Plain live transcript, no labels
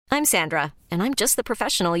I'm Sandra, and I'm just the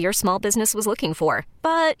professional your small business was looking for.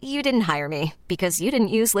 But you didn't hire me because you didn't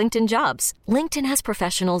use LinkedIn Jobs. LinkedIn has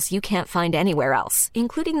professionals you can't find anywhere else,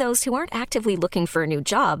 including those who aren't actively looking for a new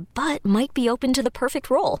job, but might be open to the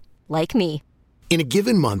perfect role, like me. In a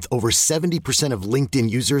given month, over 70% of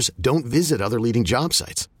LinkedIn users don't visit other leading job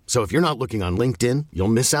sites. So if you're not looking on LinkedIn, you'll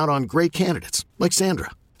miss out on great candidates like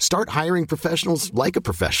Sandra. Start hiring professionals like a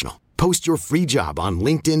professional. Post your free job on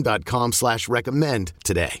linkedin.com/recommend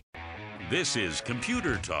today. This is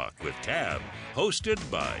Computer Talk with Tab, hosted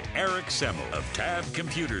by Eric Semmel of Tab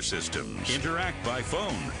Computer Systems. Interact by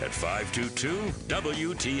phone at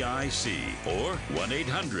 522-WTIC or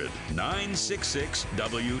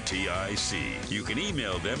 1-800-966-WTIC. You can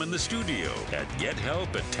email them in the studio at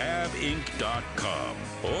gethelp@tabinc.com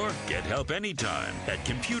or get help anytime at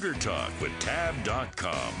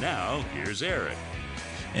computertalkwithtab.com. Now, here's Eric.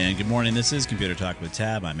 And good morning. This is Computer Talk with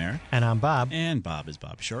Tab. I'm Eric. And I'm Bob. And Bob is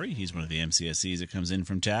Bob Shorey. He's one of the MCSEs that comes in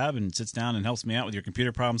from Tab and sits down and helps me out with your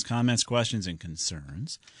computer problems, comments, questions, and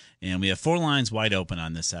concerns. And we have 4 lines wide open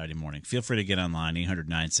on this Saturday morning. Feel free to get online,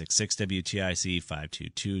 800-966-WTIC,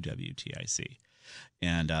 522-WTIC.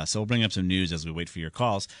 And so we'll bring up some news as we wait for your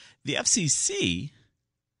calls. The FCC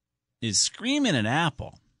is screaming at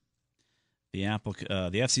Apple. The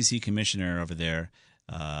FCC commissioner over there,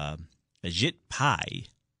 Ajit Pai,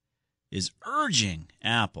 is urging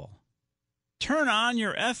Apple, turn on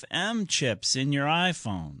your FM chips in your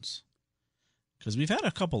iPhones. Because we've had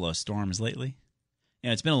a couple of storms lately.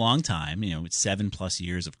 It's been a long time. It's 7+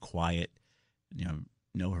 years of quiet,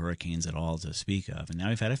 no hurricanes at all to speak of. And now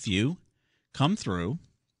we've had a few come through.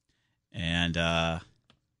 And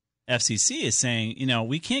FCC is saying,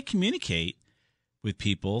 we can't communicate with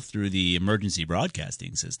people through the emergency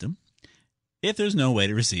broadcasting system if there's no way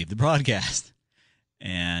to receive the broadcast.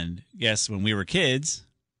 And yes, when we were kids,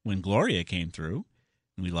 when Gloria came through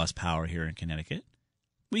and we lost power here in Connecticut,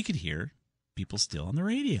 we could hear people still on the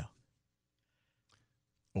radio.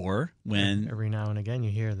 Or when every now and again you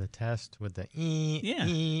hear the test with the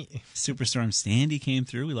Superstorm Sandy came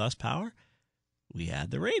through, we lost power, we had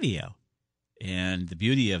the radio. And the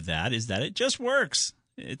beauty of that is that it just works.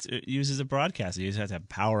 It uses a broadcast. You just have to have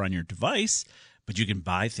power on your device, but you can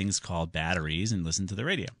buy things called batteries and listen to the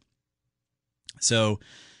radio. So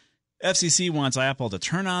FCC wants Apple to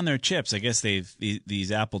turn on their chips. I guess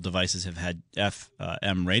these Apple devices have had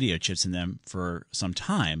FM radio chips in them for some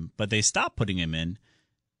time, but they stopped putting them in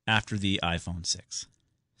after the iPhone 6.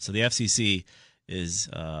 So the FCC is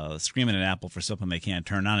screaming at Apple for something they can't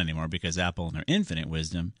turn on anymore because Apple, in their infinite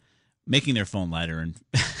wisdom, making their phone lighter and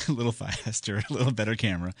a little faster, a little better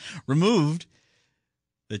camera, removed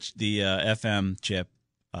the FM chip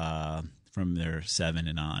from their 7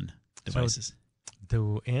 and on devices. So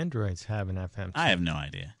do Androids have an FM chip? I have no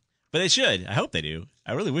idea. But they should. I hope they do.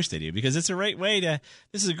 I really wish they do because it's a great way to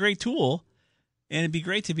 – this is a great tool, and it'd be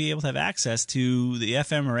great to be able to have access to the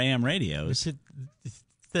FM or AM radios.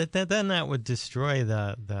 Then that would destroy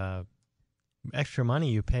the extra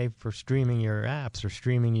money you pay for streaming your apps or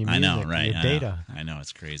streaming your music, your data. I know,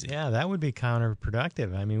 it's crazy. Yeah, that would be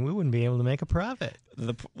counterproductive. I mean, we wouldn't be able to make a profit.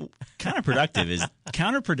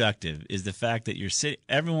 Counterproductive is the fact that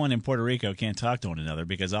everyone in Puerto Rico can't talk to one another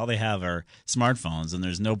because all they have are smartphones and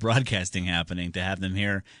there's no broadcasting happening to have them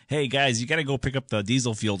hear, hey, guys, you got to go pick up the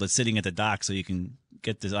diesel fuel that's sitting at the dock so you can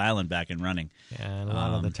get this island back and running. Yeah, and a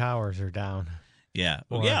lot of the towers are down. Yeah,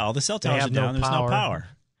 all the cell towers are down. There's no power.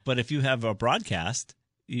 But if you have a broadcast,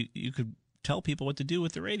 you could tell people what to do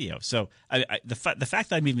with the radio. So the fact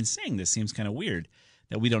that I'm even saying this seems kind of weird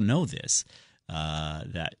that we don't know this,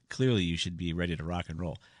 that clearly you should be ready to rock and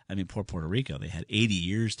roll. I mean, poor Puerto Rico, they had 80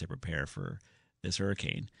 years to prepare for this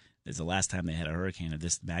hurricane. It's the last time they had a hurricane of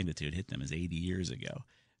this magnitude hit them is 80 years ago.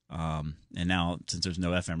 And now, since there's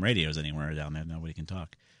no FM radios anywhere down there, nobody can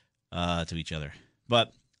talk to each other.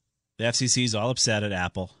 But the FCC is all upset at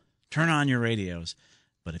Apple. Turn on your radios.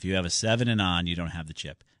 But if you have a 7 and on, you don't have the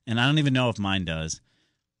chip. And I don't even know if mine does.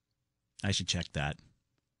 I should check that.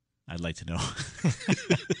 I'd like to know.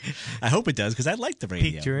 I hope it does because I like the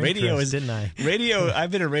radio. Piqued your interest, didn't I? Radio.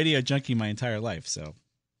 I've been a radio junkie my entire life.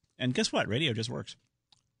 And guess what? Radio just works.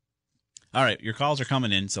 All right, your calls are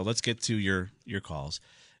coming in, so let's get to your calls.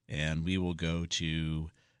 And we will go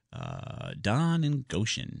to Don in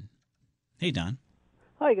Goshen. Hey, Don.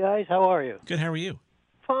 Hi, guys. How are you? Good. How are you?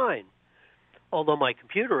 Fine. Although my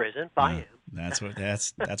computer isn't, I am. That's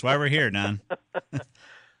why we're here, Don.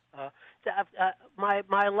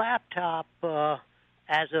 My laptop,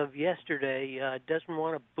 as of yesterday, doesn't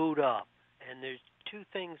want to boot up, and there's 2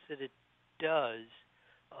 things that it does.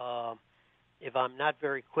 if I'm not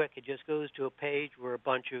very quick, it just goes to a page where a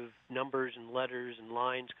bunch of numbers and letters and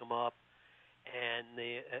lines come up, and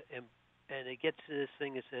it gets to this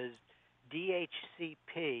thing that says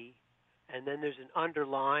DHCP, and then there's an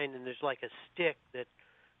underline, and there's like a stick that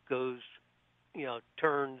goes,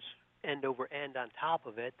 turns end over end on top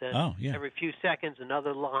of it. Then every few seconds,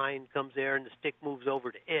 another line comes there, and the stick moves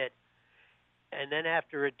over to it. And then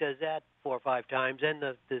after it does that 4 or 5 times, then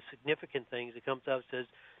the significant things, it comes up and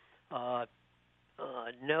says,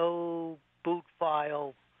 no boot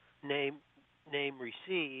file name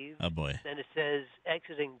received. Oh, boy. Then it says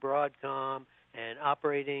exiting Broadcom and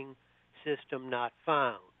operating system not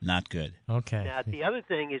found. Not good. Okay. Now, the other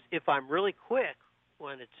thing is if I'm really quick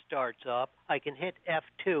when it starts up, I can hit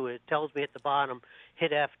F2. It tells me at the bottom,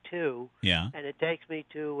 hit F2. Yeah. And it takes me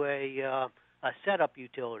to a setup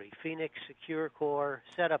utility, Phoenix Secure Core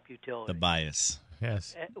setup utility. The BIOS.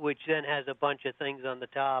 Yes. Which then has a bunch of things on the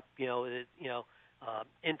top,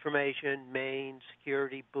 information, main,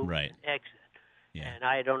 security, boot, and exit. Yeah. And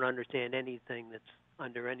I don't understand anything that's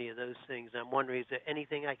under any of those things. I'm wondering, is there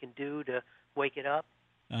anything I can do to wake it up?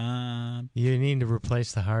 You need to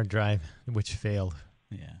replace the hard drive, which failed.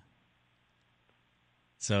 Yeah.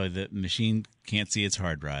 So the machine can't see its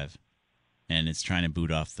hard drive, and it's trying to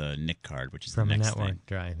boot off the NIC card, which is from the next a network thing.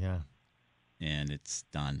 drive, yeah. And it's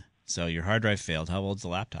done. So your hard drive failed. How old's the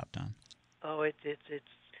laptop, Don? Oh, it's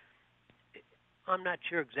I'm not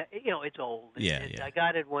sure exactly. It's old. Yeah. I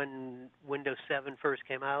got it when Windows 7 first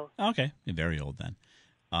came out. Okay, very old then.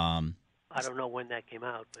 I don't know when that came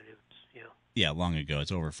out, but it was, Yeah, long ago.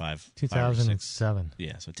 It's over 2007.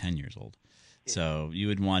 Yeah, so 10 years old. Yeah. So you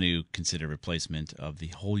would want to consider replacement of the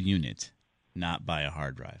whole unit, not by a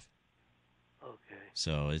hard drive. Okay.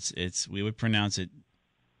 So it's we would pronounce it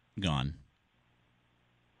gone.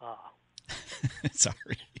 Oh. Sorry.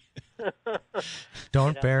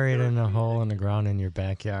 Don't bury it in a hole in the ground in your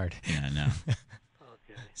backyard. Yeah, no.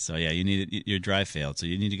 Okay. So yeah, you need it, your drive failed, so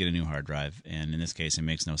you need to get a new hard drive, and in this case, it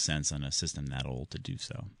makes no sense on a system that old to do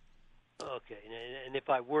so. Okay, and if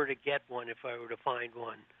I were to get one, if I were to find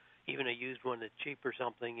one, even a used one that's cheap or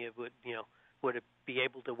something, it would, would it be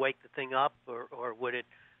able to wake the thing up, or would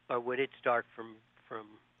it start from?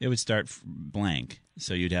 It would start blank,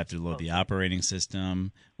 so you'd have to load the operating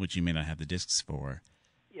system, which you may not have the disks for.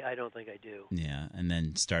 Yeah, I don't think I do. Yeah, and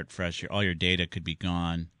then start fresh. All your data could be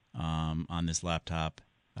gone on this laptop.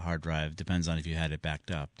 The hard drive depends on if you had it backed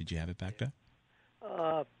up. Did you have it backed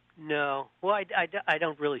up? No. Well, I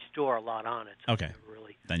don't really store a lot on it. So okay. I've never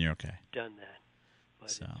really then you're okay. Done that.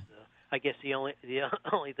 But so. I guess the only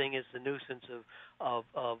thing is the nuisance of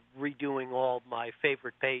redoing all my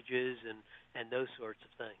favorite pages and those sorts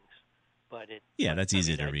of things. But that's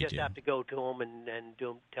easy to redo. I just have to go to them and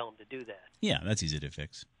tell them to do that. Yeah, that's easy to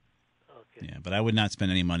fix. Okay. Yeah, but I would not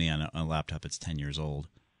spend any money on a laptop that's 10 years old.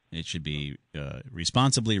 It should be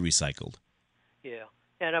responsibly recycled. Yeah,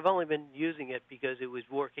 and I've only been using it because it was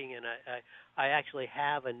working, and I actually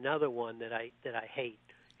have another one that I hate.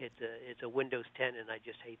 It's a Windows 10, and I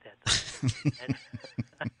just hate that thing.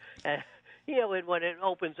 and when it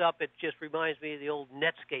opens up, it just reminds me of the old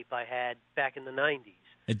Netscape I had back in the 90s.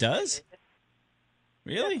 It does?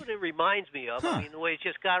 Really? That's what it reminds me of. Huh. I mean, the way it's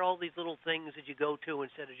just got all these little things that you go to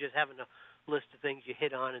instead of just having a list of things you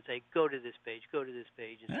hit on and say, go to this page, go to this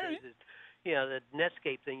page. And all right. The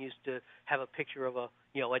Netscape thing used to have a picture of a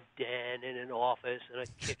den and an office and a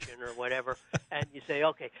kitchen or whatever, and you say,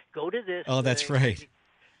 okay, go to this. Oh, that's right.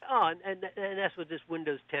 Oh, and that's what this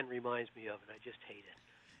Windows 10 reminds me of, and I just hate it.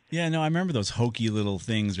 Yeah, no, I remember those hokey little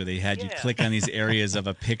things where they had you click on these areas of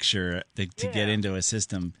a picture to get into a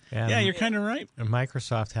system. Yeah, you're kind of right.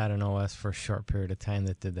 Microsoft had an OS for a short period of time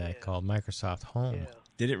that did that called Microsoft Home. Yeah.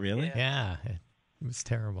 Did it really? Yeah. It was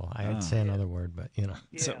terrible. I had to say another word, but Yeah.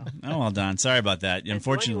 So, well done. Sorry about that.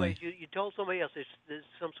 Unfortunately. So anyways, you told somebody else there's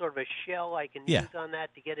some sort of a shell I can use on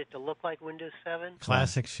that to get it to look like Windows 7?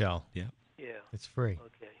 Classic shell. Yeah. Yeah. It's free.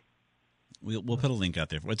 Okay. We'll put a link out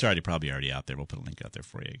there. It's probably already out there. We'll put a link out there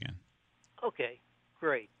for you again. Okay,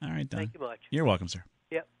 great. All right, Don. Thank you much. You're welcome, sir.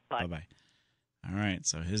 Yep, bye. Bye-bye. All right,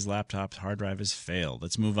 so his laptop's hard drive has failed.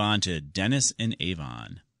 Let's move on to Dennis in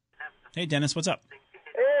Avon. Hey, Dennis, what's up?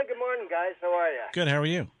 Hey, good morning, guys. How are you? Good, how are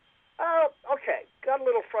you? Okay. Got a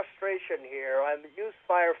little frustration here. I use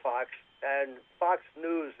Firefox, and Fox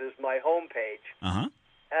News is my homepage. Uh-huh.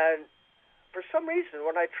 And for some reason,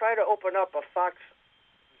 when I try to open up a Fox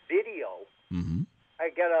video, I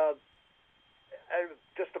get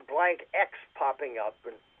just a blank X popping up.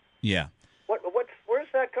 And yeah. Where's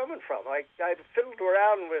that coming from? I fiddled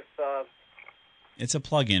around with... It's a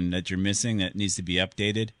plugin that you're missing that needs to be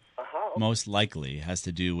updated. Uh-huh. Most likely has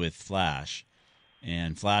to do with Flash.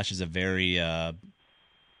 And Flash is a very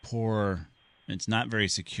poor, it's not very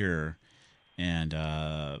secure, and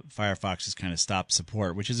Firefox has kind of stopped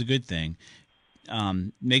support, which is a good thing.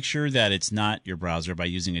 Make sure that it's not your browser by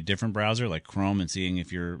using a different browser like Chrome and seeing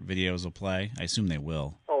if your videos will play. I assume they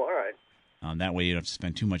will. Oh, all right. That way you don't have to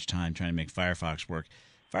spend too much time trying to make Firefox work.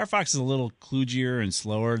 Firefox is a little kludgier and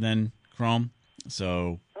slower than Chrome,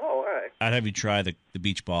 so all right. I'd have you try the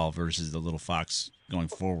beach ball versus the little fox going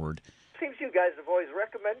forward. Seems you guys have always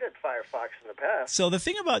recommended Firefox in the past. So the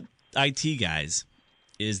thing about IT guys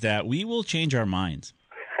is that we will change our minds.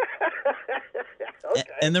 Okay.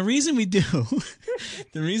 And the reason we do,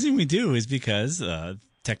 is because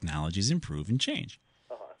technologies improve and change.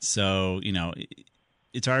 Uh-huh. So,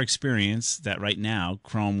 it's our experience that right now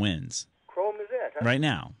Chrome wins. Chrome is it, huh? Right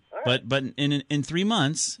now. Right. But in 3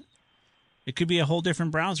 months, it could be a whole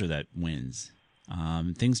different browser that wins.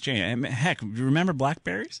 Things change. I mean, heck, you remember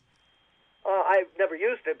BlackBerries? I've never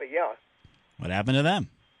used it, but yeah. What happened to them?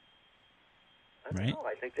 I don't right? know.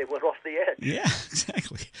 I think they went off the edge. Yeah,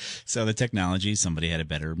 exactly. So the technology, somebody had a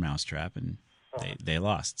better mousetrap, and they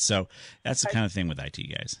lost. So that's the kind of thing with IT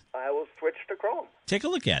guys. I will switch to Chrome. Take a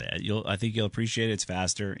look at it. I think you'll appreciate it. It's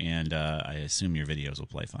faster, and I assume your videos will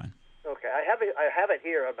play fine. Okay, I have it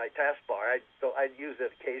here on my taskbar. I use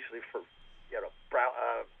it occasionally for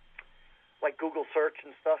like Google search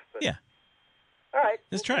and stuff. But yeah. All right.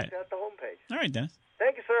 Let's try it. At the homepage. All right, Dennis.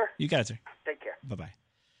 Thank you, sir. You got it, sir. Take care. Bye-bye.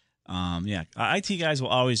 Yeah, IT guys will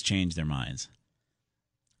always change their minds.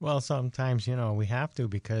 Well, sometimes, we have to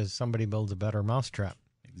because somebody builds a better mousetrap.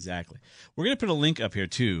 Exactly. We're going to put a link up here,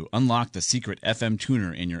 too. Unlock the secret FM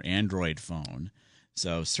tuner in your Android phone.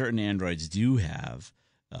 So certain Androids do have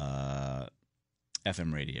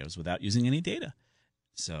FM radios without using any data.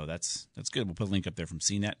 So that's good. We'll put a link up there from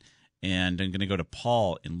CNET. And I'm going to go to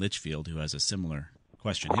Paul in Litchfield, who has a similar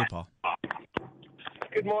question. Hey, Paul.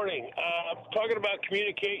 Good morning. Talking about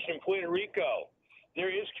communication in Puerto Rico. There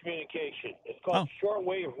is communication. It's called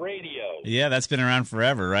shortwave radio. Yeah, that's been around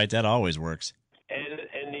forever, right? That always works. And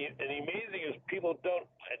the amazing thing is people don't.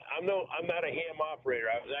 I'm not a ham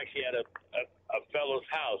operator. I was actually at a fellow's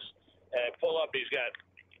house, and I pull up. He's got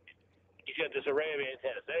this array of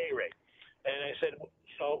antennas. At any rate, and I said,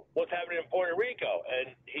 "So what's happening in Puerto Rico?"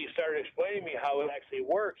 And he started explaining to me how it actually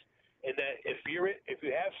works, and that if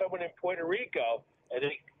you have someone in Puerto Rico and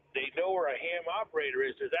they know where a ham operator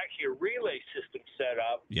is, there's actually a relay system set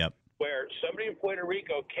up. Yep. Where somebody in Puerto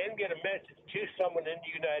Rico can get a message to someone in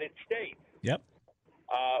the United States. Yep.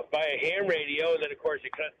 By a ham radio, and then, of course,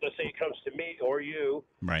 let's say it comes to me or you.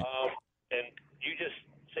 Right. And you just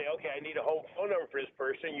say, okay, I need a home phone number for this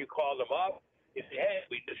person. You call them up. You say, hey,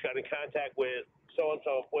 we just got in contact with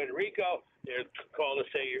so-and-so in Puerto Rico. They're calling to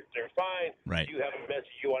say they're fine. Right. You have a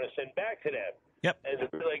message you want to send back to them. Yep. And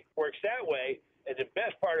it really works that way. And the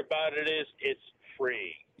best part about it is it's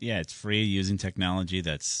free. Yeah, it's free using technology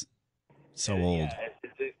that's so old. Yeah,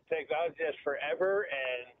 it's technology that's forever,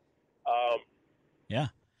 and yeah,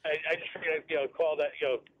 I just figured I'd call that,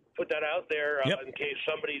 put that out there in case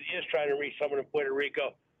somebody is trying to reach someone in Puerto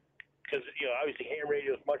Rico, because obviously ham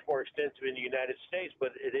radio is much more extensive in the United States, but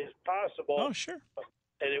it is possible. Oh, sure.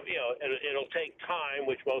 And it'll take time,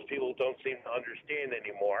 which most people don't seem to understand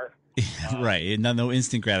anymore. Right, no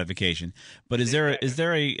instant gratification. But is there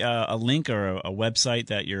a link or a website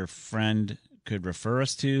that your friend could refer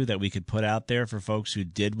us to that we could put out there for folks who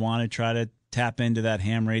did want to try to tap into that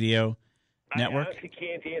ham radio network? I honestly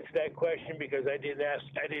can't answer that question because I didn't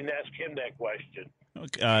ask him that question.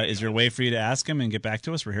 Okay. Is there a way for you to ask him and get back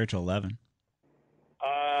to us? We're here till 11.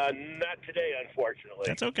 Not today, unfortunately.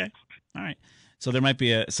 That's okay. All right. So there might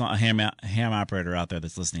be a ham operator out there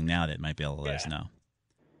that's listening now that might be able to let us know.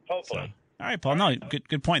 Hopefully. So, all right, Paul. No,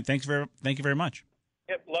 good point. Thank you very much.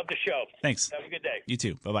 Yep, love the show. Thanks. Have a good day. You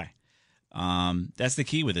too. Bye-bye. That's the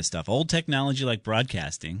key with this stuff. Old technology like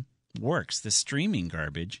broadcasting works. The streaming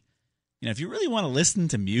garbage, if you really want to listen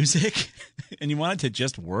to music and you want it to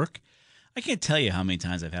just work, I can't tell you how many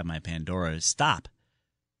times I've had my Pandora stop.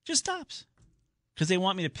 Just stops. Because they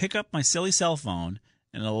want me to pick up my silly cell phone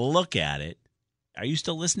and look at it. Are you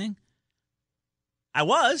still listening? I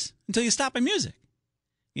was until you stopped my music.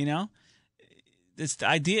 The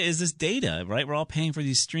idea is this data, right? We're all paying for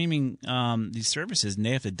these streaming these services, and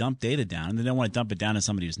they have to dump data down, and they don't want to dump it down to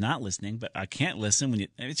somebody who's not listening. But I can't listen when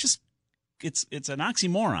it's an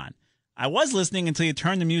oxymoron. I was listening until you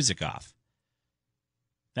turned the music off.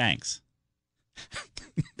 Thanks.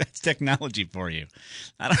 That's technology for you.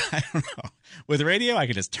 I don't know. With radio, I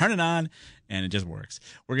can just turn it on, and it just works.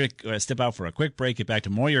 We're going to step out for a quick break, get back to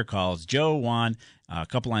more of your calls. Joe, Juan, a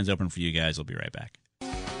couple lines open for you guys. We'll be right back.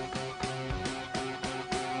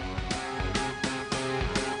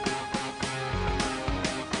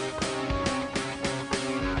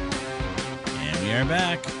 are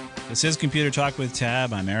back. This is Computer Talk with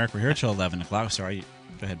Tab. I'm Eric. We're here till 11 o'clock. Sorry.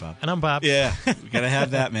 Go ahead, Bob. And I'm Bob. Yeah. We got to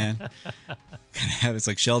have that, man. It's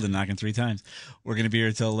like Sheldon knocking 3 times. We're going to be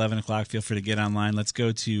here till 11 o'clock. Feel free to get online. Let's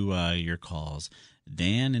go to your calls.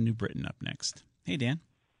 Dan in New Britain up next. Hey, Dan.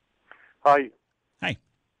 Hi. Hi.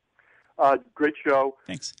 Great show.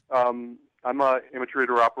 Thanks. I'm an amateur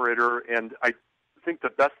radio operator, and I think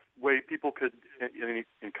the best way people could,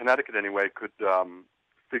 in Connecticut anyway, could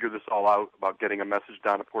figure this all out about getting a message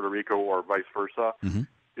down to Puerto Rico or vice versa,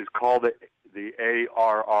 is call the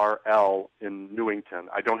ARRL in Newington.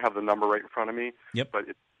 I don't have the number right in front of me, but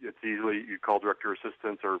it's easily, you call Director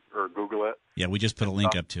Assistance or Google it. Yeah, we just put a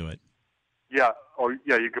link up to it. Yeah,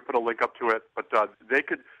 you could put a link up to it, but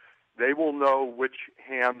they will know which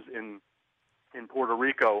hams in Puerto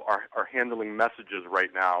Rico are handling messages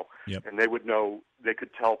right now, and they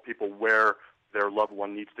could tell people where their loved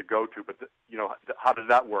one needs to go to. But how does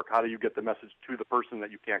that work? How do you get the message to the person that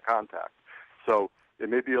you can't contact? So it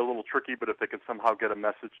may be a little tricky, but if they can somehow get a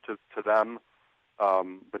message to them,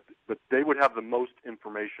 but they would have the most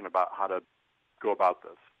information about how to go about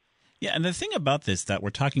this. Yeah, and the thing about this, that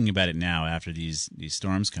we're talking about it now after these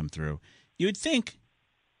storms come through, you would think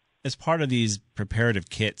as part of these preparative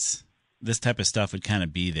kits, this type of stuff would kind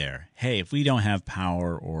of be there. Hey, if we don't have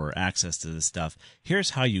power or access to this stuff,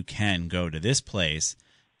 here's how you can go to this place,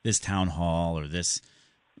 this town hall or this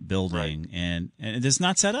building, and it's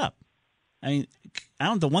not set up. I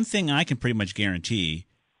mean, the one thing I can pretty much guarantee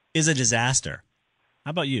is a disaster.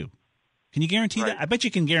 How about you? Can you guarantee that? I bet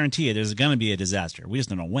you can guarantee it. There's going to be a disaster. We just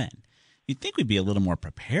don't know when. You'd think we'd be a little more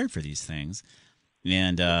prepared for these things.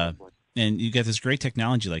 And you got this great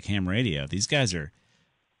technology like ham radio. These guys are...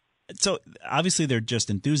 So obviously they're just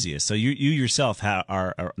enthusiasts. So you yourself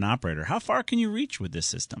are an operator. How far can you reach with this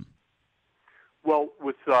system? Well,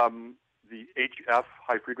 with the HF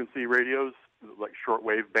high-frequency radios, like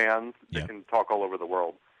shortwave bands, they can talk all over the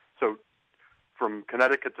world. So from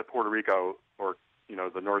Connecticut to Puerto Rico, or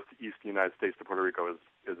the northeast United States to Puerto Rico,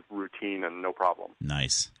 is routine and no problem.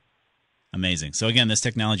 Nice. Amazing. So again, this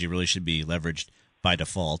technology really should be leveraged by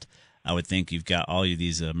default. I would think you've got all of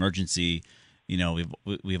these emergency...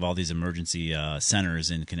 we have all these emergency centers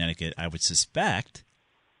in Connecticut. I would suspect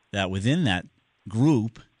that within that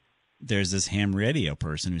group, there's this ham radio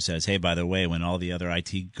person who says, hey, by the way, when all the other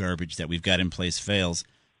IT garbage that we've got in place fails,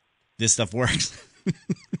 this stuff works.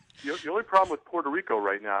 The only problem with Puerto Rico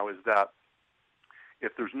right now is that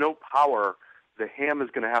if there's no power, the ham is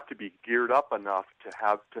going to have to be geared up enough to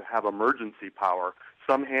have emergency power.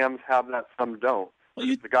 Some hams have that, some don't. Well,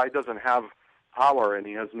 if the guy doesn't have power and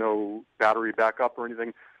he has no battery backup or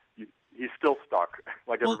anything, he's still stuck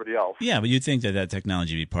like everybody else. Yeah, but you'd think that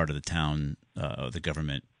technology would be part of the town, the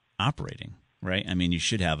government operating, right? I mean, you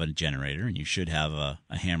should have a generator and you should have a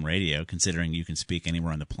ham radio, considering you can speak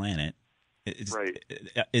anywhere on the planet. Right.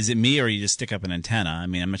 Is it me, or you just stick up an antenna? I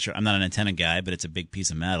mean, I'm not sure. I'm not an antenna guy, but it's a big piece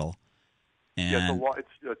of metal. And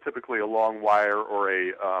it's typically a long wire or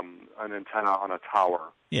an antenna on a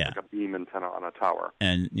tower. Yeah, like a beam antenna on a tower.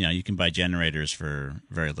 And you can buy generators for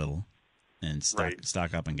very little and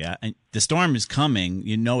stock up on gas. And the storm is coming.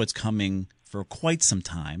 It's coming for quite some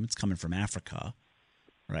time. It's coming from Africa,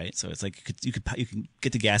 right? So it's like you can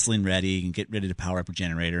get the gasoline ready, you can get ready to power up a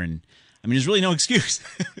generator, and I mean, there's really no excuse.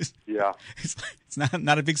 Yeah, it's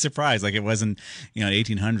not a big surprise like it was in the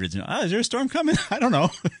 1800s. Is there a storm coming? I don't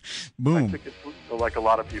know. Boom. I think it's like a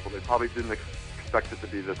lot of people. They probably didn't expect it to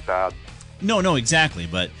be this bad. No, exactly.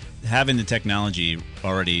 But having the technology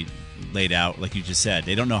already laid out, like you just said,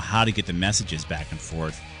 they don't know how to get the messages back and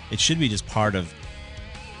forth. It should be just part of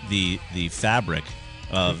the fabric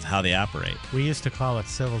of how they operate. We used to call it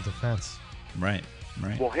civil defense. Right.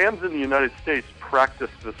 Well, hams in the United States practice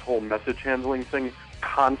this whole message handling thing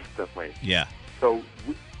constantly. Yeah. So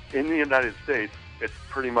in the United States, it's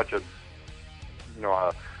pretty much a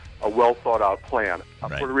well thought out plan.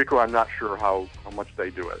 Right. Puerto Rico, I'm not sure how much they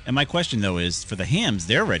do it. And my question though is, for the hams,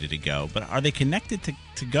 they're ready to go, but are they connected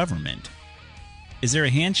to government? Is there a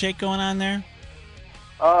handshake going on there?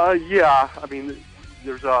 Yeah. I mean,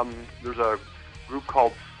 there's a group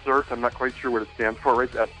called CERT. I'm not quite sure what it stands for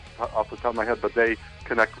off the top of my head, but they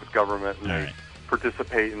connect with government and they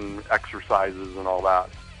participate in exercises and all that.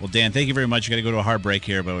 Well, Dan, thank you very much. You got to go to a hard break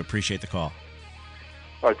here, but we appreciate the call.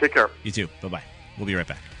 All right, take care. You too. Bye-bye. We'll be right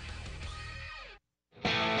back.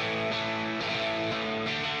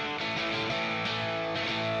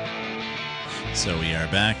 So we are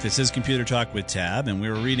back. This is Computer Talk with Tab, and we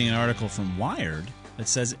were reading an article from Wired that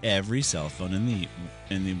says every cell phone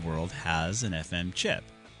in the world has an FM chip.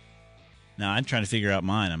 Now, I'm trying to figure out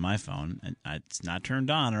mine on my phone, and it's not turned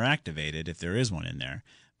on or activated if there is one in there.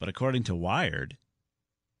 But according to Wired,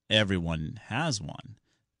 everyone has one.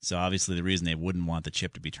 So obviously the reason they wouldn't want the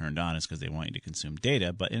chip to be turned on is because they want you to consume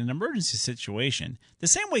data. But in an emergency situation, the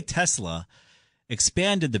same way Tesla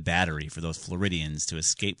expanded the battery for those Floridians to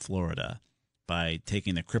escape Florida by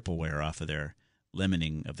taking the crippleware off of their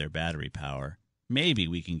limiting of their battery power, maybe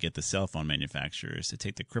we can get the cell phone manufacturers to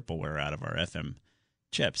take the crippleware out of our FM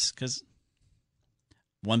chips. Because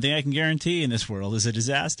one thing I can guarantee in this world is a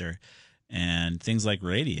disaster. And things like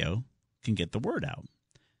radio can get the word out,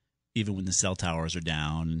 even when the cell towers are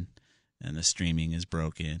down and the streaming is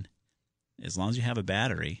broken. As long as you have a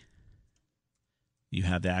battery, you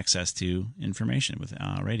have access to information with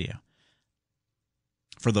radio.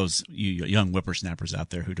 For those you young whippersnappers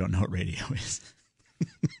out there who don't know what radio is.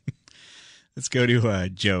 Let's go to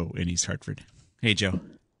Joe in East Hartford. Hey, Joe.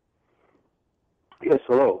 Yes,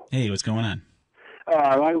 hello. Hey, what's going on?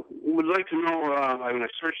 I would like to know, when I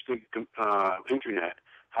searched the internet,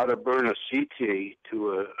 how to burn a CT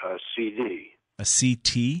to a CD. A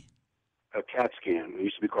CT? A CAT scan. It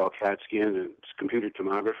used to be called CAT scan, and it's computer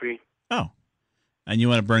tomography. Oh. And you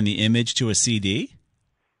want to burn the image to a CD?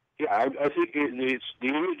 Yeah, I think it's the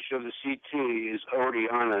image of the CT is already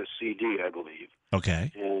on a CD, I believe.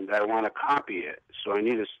 Okay. And I want to copy it, so I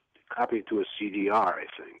need to copy it to a CDR, I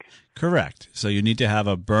think. Correct. So you need to have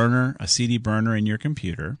a burner, a CD burner in your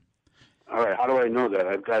computer. All right. How do I know that?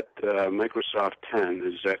 I've got Microsoft 10.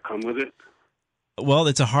 Does that come with it? Well,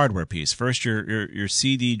 it's a hardware piece. First, your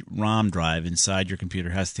CD-ROM drive inside your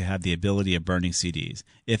computer has to have the ability of burning CDs.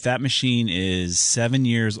 If that machine is 7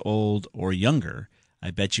 years old or younger,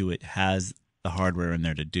 I bet you it has the hardware in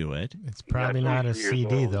there to do it. It's probably not a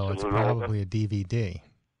CD, though. It's probably a DVD.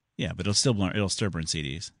 Yeah, but it'll still burn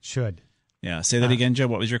CDs. Should. Yeah. Say that again, Joe.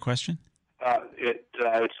 What was your question?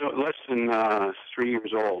 It's less than 3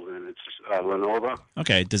 years old, and it's Lenovo.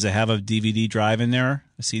 Okay. Does it have a DVD drive in there,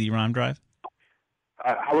 a CD-ROM drive?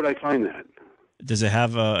 How would I find that? Does it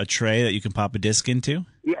have a tray that you can pop a disc into?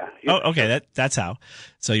 Yeah. Oh, okay. That's how.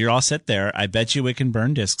 So you're all set there. I bet you it can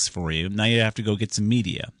burn discs for you. Now you have to go get some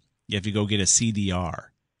media. You have to go get a CDR.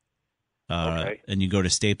 Okay. And you go to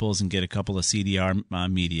Staples and get a couple of CDR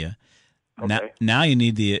media. Okay. Now you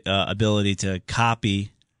need the ability to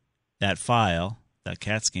copy that file, that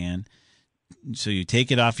CAT scan. So you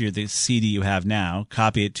take it off the CD you have now,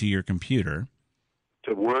 copy it to your computer.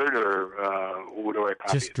 To Word, or what do I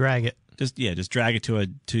copy? Just drag it. Just drag it to a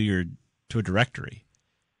directory,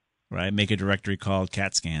 right? Make a directory called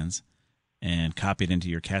CAT scans, and copy it into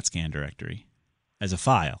your CAT scan directory as a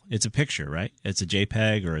file. It's a picture, right? It's a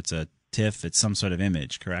JPEG or it's a TIFF. It's some sort of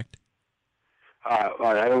image, correct? I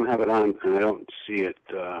don't have it on, and I don't see it.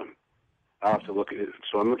 I'll have to look at it.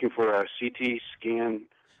 So I'm looking for a CT scan.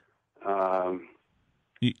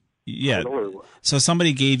 Yeah. So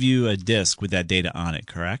somebody gave you a disk with that data on it,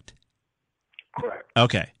 correct? Correct.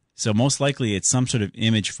 Okay. So most likely it's some sort of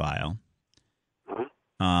image file. Uh-huh.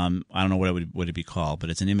 I don't know what it be called,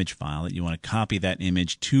 but it's an image file that you want to copy that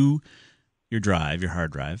image to your drive, your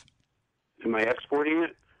hard drive. Am I exporting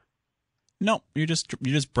it? No, you're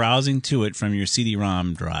just browsing to it from your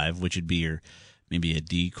CD-ROM drive, which would be maybe a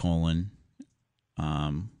D:. When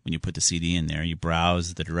you put the CD in there, you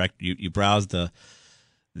browse you browse the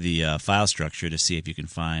file structure to see if you can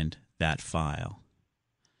find that file.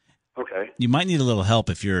 Okay. You might need a little help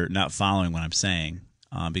if you're not following what I'm saying,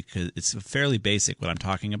 because it's fairly basic what I'm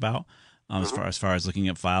talking about as far as looking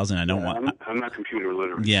at files, and I don't want. I'm not computer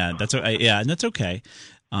literate. Yeah, that's and that's okay.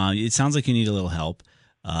 It sounds like you need a little help.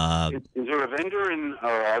 Is there a vendor, or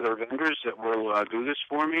are there vendors that will do this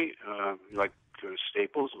for me, like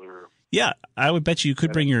Staples or? Yeah, I would bet you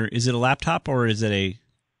could bring your. Is it a laptop or is it a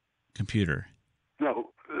computer?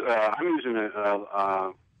 No, I'm using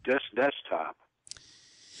a desktop.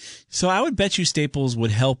 So I would bet you Staples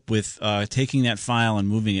would help with taking that file and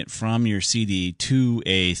moving it from your CD to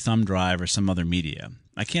a thumb drive or some other media.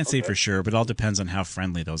 I can't say for sure, but it all depends on how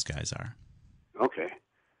friendly those guys are. Okay.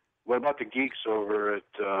 What about the geeks over at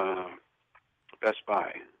Best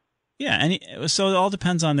Buy? Yeah, and so it all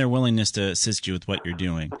depends on their willingness to assist you with what you're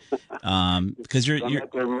doing, because you're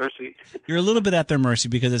at their mercy. You're a little bit at their mercy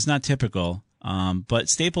because it's not typical. But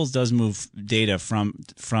Staples does move data from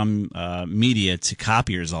media to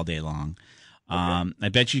copiers all day long. I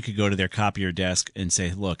bet you could go to their copier desk and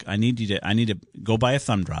say, "Look, I need to go buy a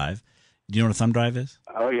thumb drive." Do you know what a thumb drive is?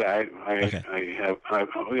 Oh yeah,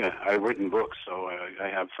 I've written books, so I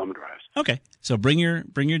have thumb drives. Okay, so bring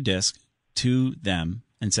your disc to them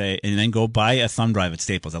and then go buy a thumb drive at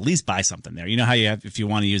Staples. At least buy something there. You know how you have, if you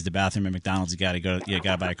want to use the bathroom at McDonald's, you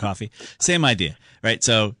gotta buy a coffee. Same idea, right?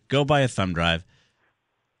 So go buy a thumb drive,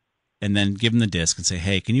 and then give them the disc and say,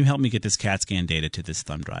 "Hey, can you help me get this CAT scan data to this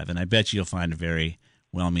thumb drive?" And I bet you'll find a very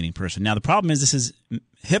well-meaning person. Now, the problem is this is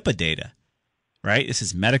HIPAA data, right? This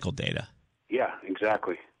is medical data. Yeah,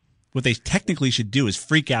 exactly. What they technically should do is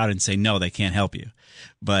freak out and say, no, they can't help you.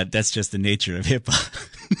 But that's just the nature of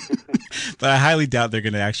HIPAA. But I highly doubt they're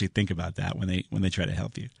going to actually think about that when they try to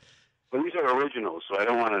help you. Well, these are originals, so I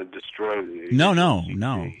don't want to destroy the... No.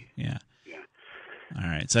 Yeah. All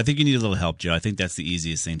right. So I think you need a little help, Joe. I think that's the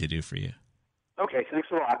easiest thing to do for you. Okay, thanks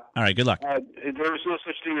a lot. All right, good luck. There's no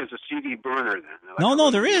such thing as a CD burner then? No,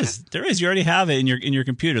 there is. There is. You already have it in your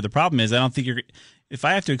computer. The problem is I don't think if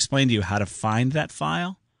I have to explain to you how to find that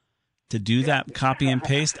file, to do that copy and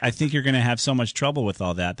paste, I think you're going to have so much trouble with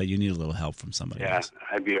all that you need a little help from somebody else.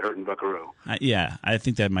 Yeah, I'd be a hurting buckaroo. I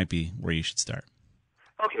think that might be where you should start.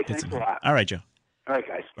 Okay, thanks a lot. All right, Joe. All right,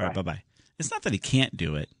 guys. All right, bye-bye. It's not that he can't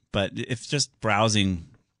do it, but if just browsing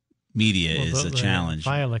media is a challenge.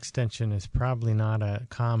 File extension is probably not a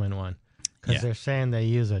common one because they're saying they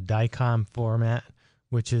use a DICOM format,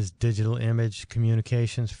 which is digital image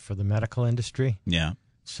communications for the medical industry. Yeah.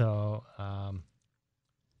 So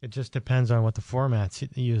it just depends on what the format's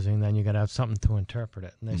using. Then you got to have something to interpret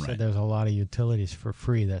it. And they said there's a lot of utilities for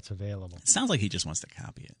free that's available. It sounds like he just wants to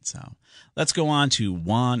copy it. So let's go on to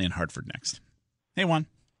Juan in Hartford next. Hey, Juan.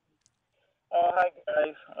 Hi,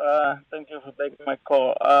 guys. Thank you for taking my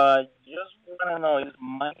call. Just want to know, is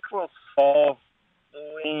Microsoft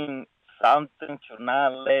doing something to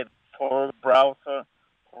not let Tor browser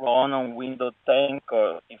run on Windows 10?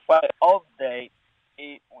 Because if I update,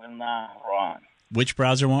 it will not run. Which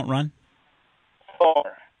browser won't run?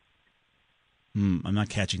 Tor. I'm not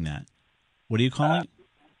catching that. What are you calling?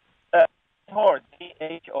 Tor,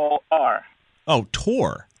 T-H-O-R. Oh,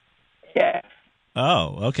 Tor. Yes.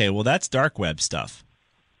 Oh, okay. Well, that's dark web stuff.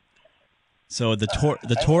 So the Tor.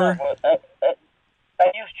 I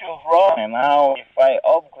used to run, and now if I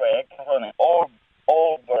upgrade, I can run an old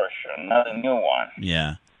version, not a new one.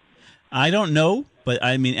 Yeah. I don't know, but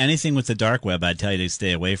I mean, anything with the dark web, I'd tell you to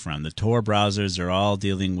stay away from. The Tor browsers are all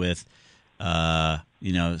dealing with,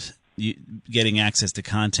 getting access to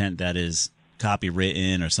content that is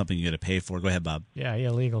copywritten or something you got to pay for. Go ahead, Bob. Yeah,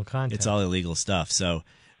 illegal content. It's all illegal stuff. So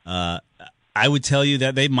I would tell you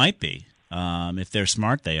that they might be. If they're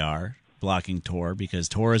smart, they are blocking Tor because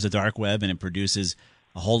Tor is a dark web and it produces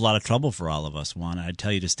a whole lot of trouble for all of us, Juan. I'd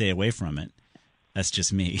tell you to stay away from it. That's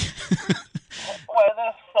just me. Well,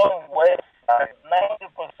 there's some websites. 90%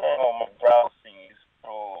 of my browsing is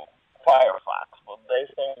through Firefox, but there's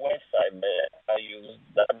some website that I use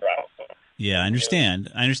that browser. Yeah, I understand,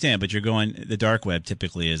 but you're going, the dark web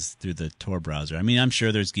typically is through the Tor browser. I mean, I'm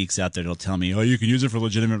sure there's geeks out there that'll tell me, oh, you can use it for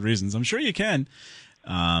legitimate reasons. I'm sure you can.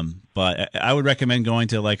 But I would recommend going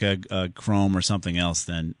to like a Chrome or something else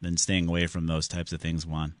than staying away from those types of things,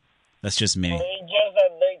 Juan. That's just me. It's just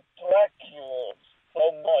that they track you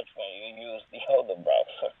so much when you use the other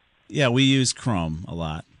browser. Yeah, we use Chrome a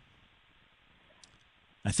lot.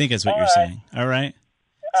 I think that's what you're saying. All right.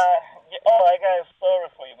 I got a story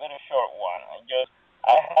for you, very short one.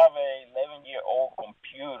 I have a 11-year-old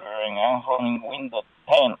computer and I'm running Windows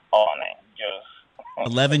 10 on it.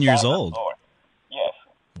 11 years old? Yes.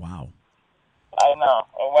 Wow. I know.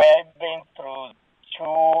 I've been through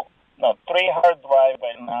 3 hard drives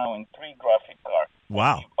by now and 3 graphic cards.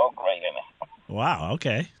 Wow. Upgrading it. Wow,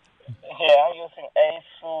 okay. Yeah, I'm using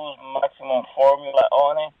ASUS Maximum Formula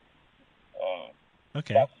on it.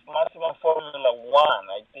 Okay. That's Maximum Formula 1.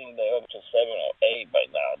 I think they're up to 7 or 8 by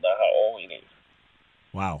now. That's how old it is.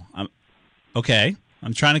 Wow. Okay.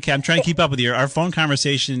 I'm trying to keep up with you. Our phone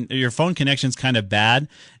conversation, your phone connection's kind of bad,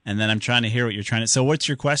 and then I'm trying to hear what you're trying to. So, what's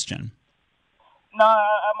your question? No,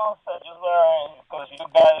 I'm also just because you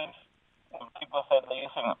guys, when people said they're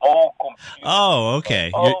using an old computer. Oh,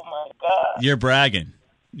 okay. Oh my God. You're bragging.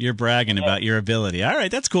 You're bragging about your ability. All right,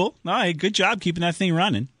 that's cool. All right, good job keeping that thing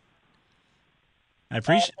running. I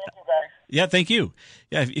appreciate. Thank you, guys. Yeah, thank you.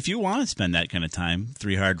 Yeah, if you want to spend that kind of time,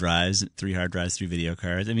 3 hard drives, 3 video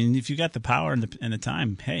cards. I mean, if you got the power and the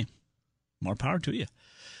time, hey, more power to you.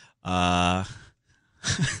 Paul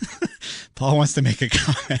wants to make a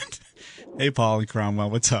comment. Hey, Paul and Cromwell,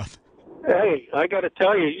 what's up? Hey, I got to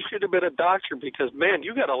tell you, you should have been a doctor because, man,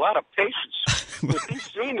 you got a lot of patience with these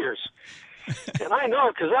seniors. And I know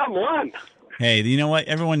because I'm one. Hey, you know what?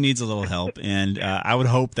 Everyone needs a little help, and I would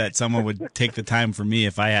hope that someone would take the time for me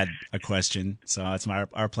if I had a question. So it's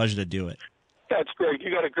our pleasure to do it. That's great.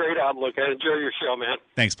 You got a great outlook. I enjoy your show, man.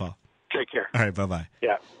 Thanks, Paul. Take care. All right, bye-bye.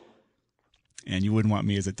 Yeah. And you wouldn't want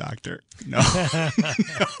me as a doctor. No. No.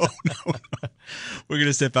 We're going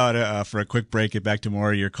to step out for a quick break, get back to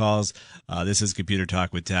more of your calls. This is Computer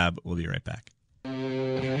Talk with Tab. We'll be right back.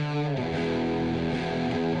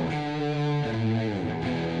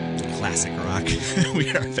 classic rock. We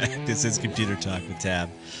are back. This is Computer Talk with Tab.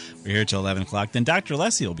 We're here till 11 o'clock. Then Dr.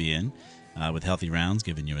 Alessi will be in with Healthy Rounds,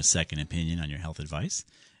 giving you a second opinion on your health advice.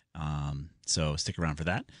 So stick around for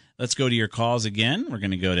that. Let's go to your calls again. We're going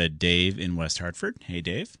to go to Dave in West Hartford. Hey,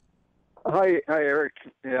 Dave. Hi, Eric.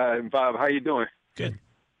 And Bob. How you doing? Good.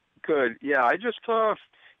 Good. Yeah, I just have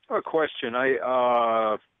a question.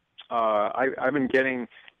 I've been getting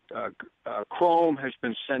Chrome has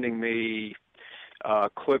been sending me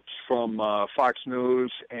clips from Fox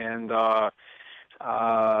News, and it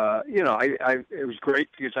was great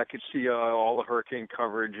because I could see all the hurricane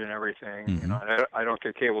coverage and everything. Mm-hmm. I don't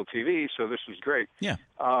get cable TV, so this was great. Yeah.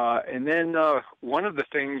 And then one of the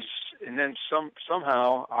things, and then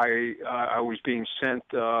somehow I was being sent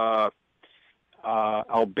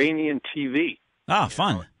Albanian TV. Ah,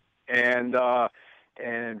 fun. And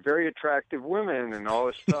very attractive women and all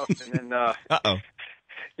this stuff. And then uh-oh.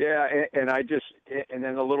 Yeah, and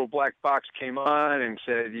then the little black box came on and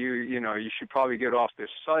said, you should probably get off this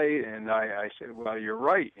site. And I said, well, you're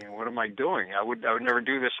right. And what am I doing? I would never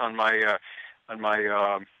do this on my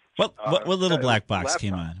What little black box laptop.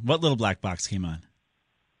 came on? What little black box came on?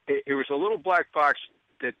 It was a little black box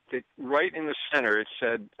that right in the center. It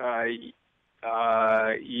said,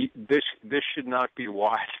 this should not be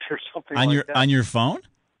watched or something On like your that. on your phone?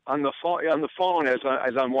 On the phone as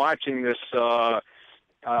I'm watching this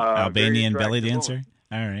Albanian very belly attractive dancer?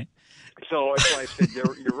 All right. woman. So I said,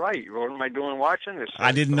 you're right. What am I doing watching this?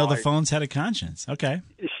 I didn't know the phone. phones had a conscience. Okay.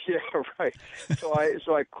 Yeah, right. So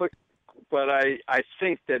I clicked, but I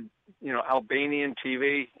think that Albanian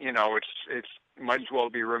TV, it's might as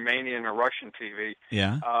well be Romanian or Russian TV.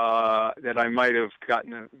 Yeah. That I might have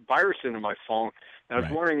gotten a virus into my phone. And I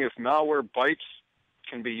was wondering if Malwarebytes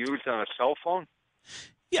can be used on a cell phone.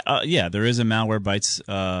 Yeah, there is a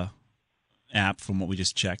Malwarebytes app from what we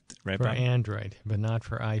just checked, right? For Bob? Android, but not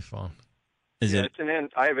for iPhone. Is it?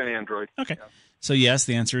 I have an Android. Okay. Yeah. So yes,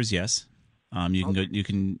 the answer is yes. You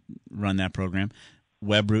can run that program.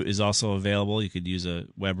 WebRoot is also available. You could use a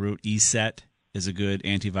WebRoot. ESET is a good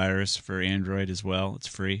antivirus for Android as well. It's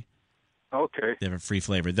free. Okay. They have a free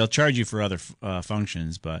flavor. They'll charge you for other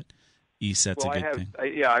functions, but ESET's a good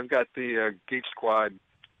thing. I've got the Geek Squad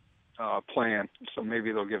plan, so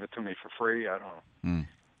maybe they'll give it to me for free. I don't know.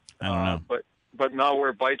 I don't know. But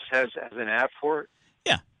Malwarebytes has an app for it?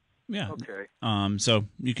 Yeah. Okay. So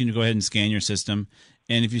you can go ahead and scan your system,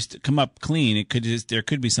 and if you come up clean, there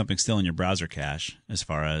could be something still in your browser cache as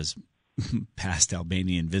far as past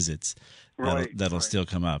Albanian visits that'll still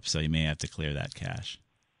come up. So you may have to clear that cache.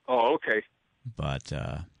 Oh, okay. But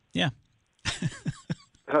yeah.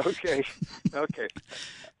 Okay.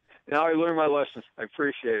 Now I learned my lesson. I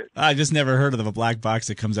appreciate it. I just never heard of a black box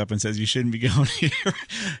that comes up and says you shouldn't be going here.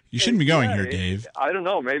 You shouldn't be going here, Dave. I don't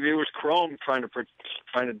know. Maybe it was Chrome trying to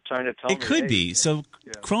tell me. It could be. So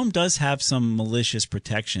Chrome does have some malicious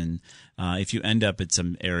protection if you end up at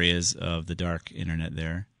some areas of the dark internet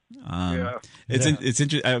there. It's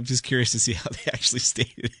interesting. I'm just curious to see how they actually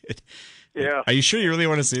stated it. Yeah. Are you sure you really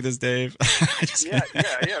want to see this, Dave? Yeah.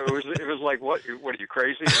 It was like, what are you,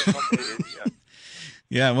 crazy? Or something?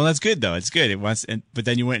 Yeah, well, that's good though. It's good. But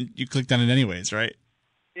then you clicked on it anyways, right?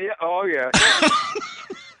 Yeah. Oh, yeah.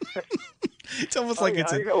 It's almost like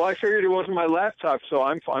it's. I figured it wasn't my laptop, so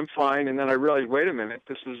I'm fine. And then I realized, wait a minute,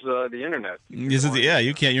 this is the internet.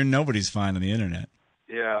 You can't. You're nobody's fine on the internet.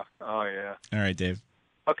 Yeah. Oh, yeah. All right, Dave.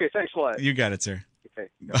 Okay. Thanks a lot. You got it, sir. Okay.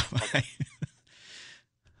 Bye.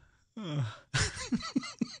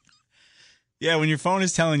 Yeah, when your phone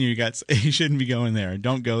is telling you you shouldn't be going there,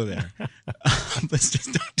 don't go there. Let's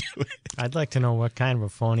just don't do it. I'd like to know what kind of a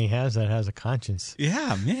phone he has that has a conscience.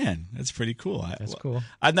 Yeah, man, that's pretty cool. That's cool.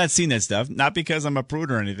 I've not seen that stuff, not because I'm a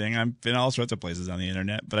prude or anything. I've been all sorts of places on the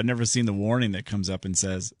internet, but I've never seen the warning that comes up and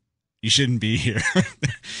says, you shouldn't be here.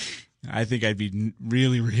 I think I'd be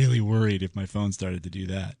really, really worried if my phone started to do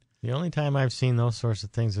that. The only time I've seen those sorts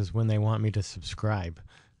of things is when they want me to subscribe.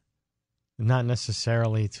 Not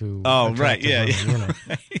necessarily to... Oh, right, yeah.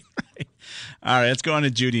 Right. All right, let's go on to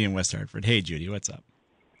Judy in West Hartford. Hey, Judy, what's up?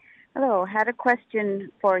 Hello, had a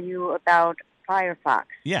question for you about Firefox.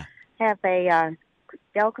 Yeah. I have a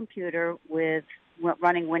Dell computer with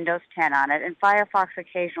running Windows 10 on it, and Firefox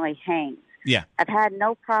occasionally hangs. Yeah. I've had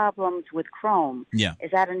no problems with Chrome. Yeah. Is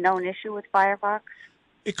that a known issue with Firefox?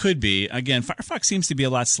 It could be. Again, Firefox seems to be a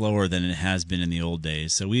lot slower than it has been in the old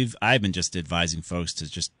days. So I've been just advising folks to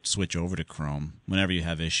just switch over to Chrome whenever you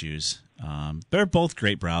have issues. They're both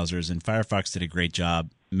great browsers, and Firefox did a great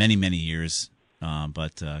job many, many years.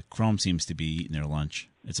 But Chrome seems to be eating their lunch.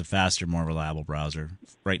 It's a faster, more reliable browser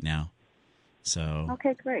right now. So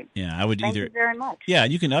okay, great. Yeah, I would Thank you very much. Yeah,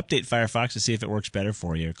 you can update Firefox to see if it works better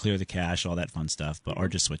for you, clear the cache, all that fun stuff, or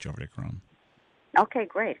just switch over to Chrome. Okay,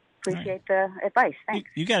 great. Appreciate the advice. Thanks.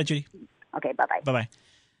 You got it, Judy. Okay, bye-bye. Bye-bye.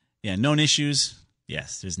 Yeah, known issues.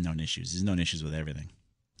 Yes, there's known issues. There's known issues with everything.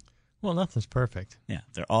 Well, nothing's perfect. Yeah,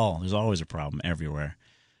 there's always a problem everywhere.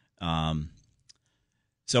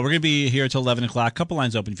 So we're going to be here until 11 o'clock. Couple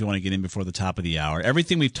lines open if you want to get in before the top of the hour.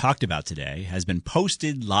 Everything we've talked about today has been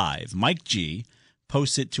posted live. Mike G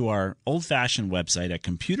posts it to our old-fashioned website at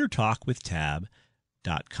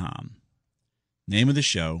computertalkwithtab.com. Name of the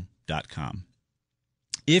show.com.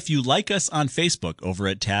 If you like us on Facebook over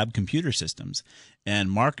at Tab Computer Systems and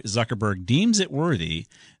Mark Zuckerberg deems it worthy,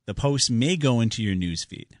 the post may go into your news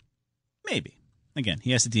feed. Maybe. Again,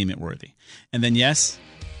 he has to deem it worthy. And then, yes,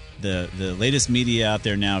 the latest media out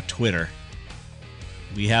there now, Twitter.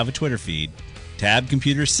 We have a Twitter feed, Tab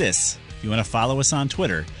Computer Sys. If you want to follow us on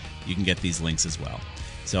Twitter, you can get these links as well.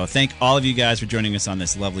 So thank all of you guys for joining us on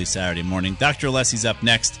this lovely Saturday morning. Dr. Alessi's up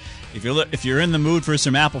next. If you're in the mood for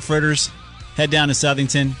some apple fritters, head down to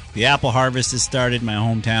Southington. The apple harvest has started, my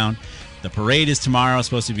hometown. The parade is tomorrow. It's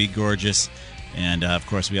supposed to be gorgeous. And, of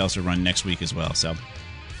course, we also run next week as well. So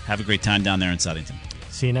have a great time down there in Southington.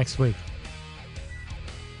 See you next week.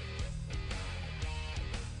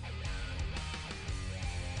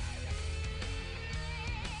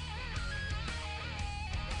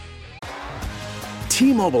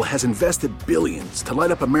 T-Mobile has invested billions to light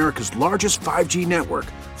up America's largest 5G network,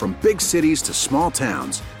 from big cities to small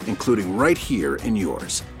towns, including right here in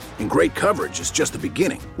yours. And great coverage is just the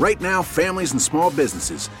beginning. Right now, families and small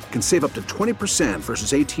businesses can save up to 20%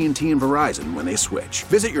 versus AT&T and Verizon when they switch.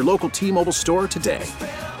 Visit your local T-Mobile store today.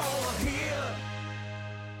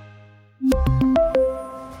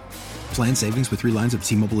 Plan savings with 3 lines of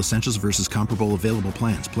T-Mobile Essentials versus comparable available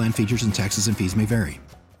plans. Plan features and taxes and fees may vary.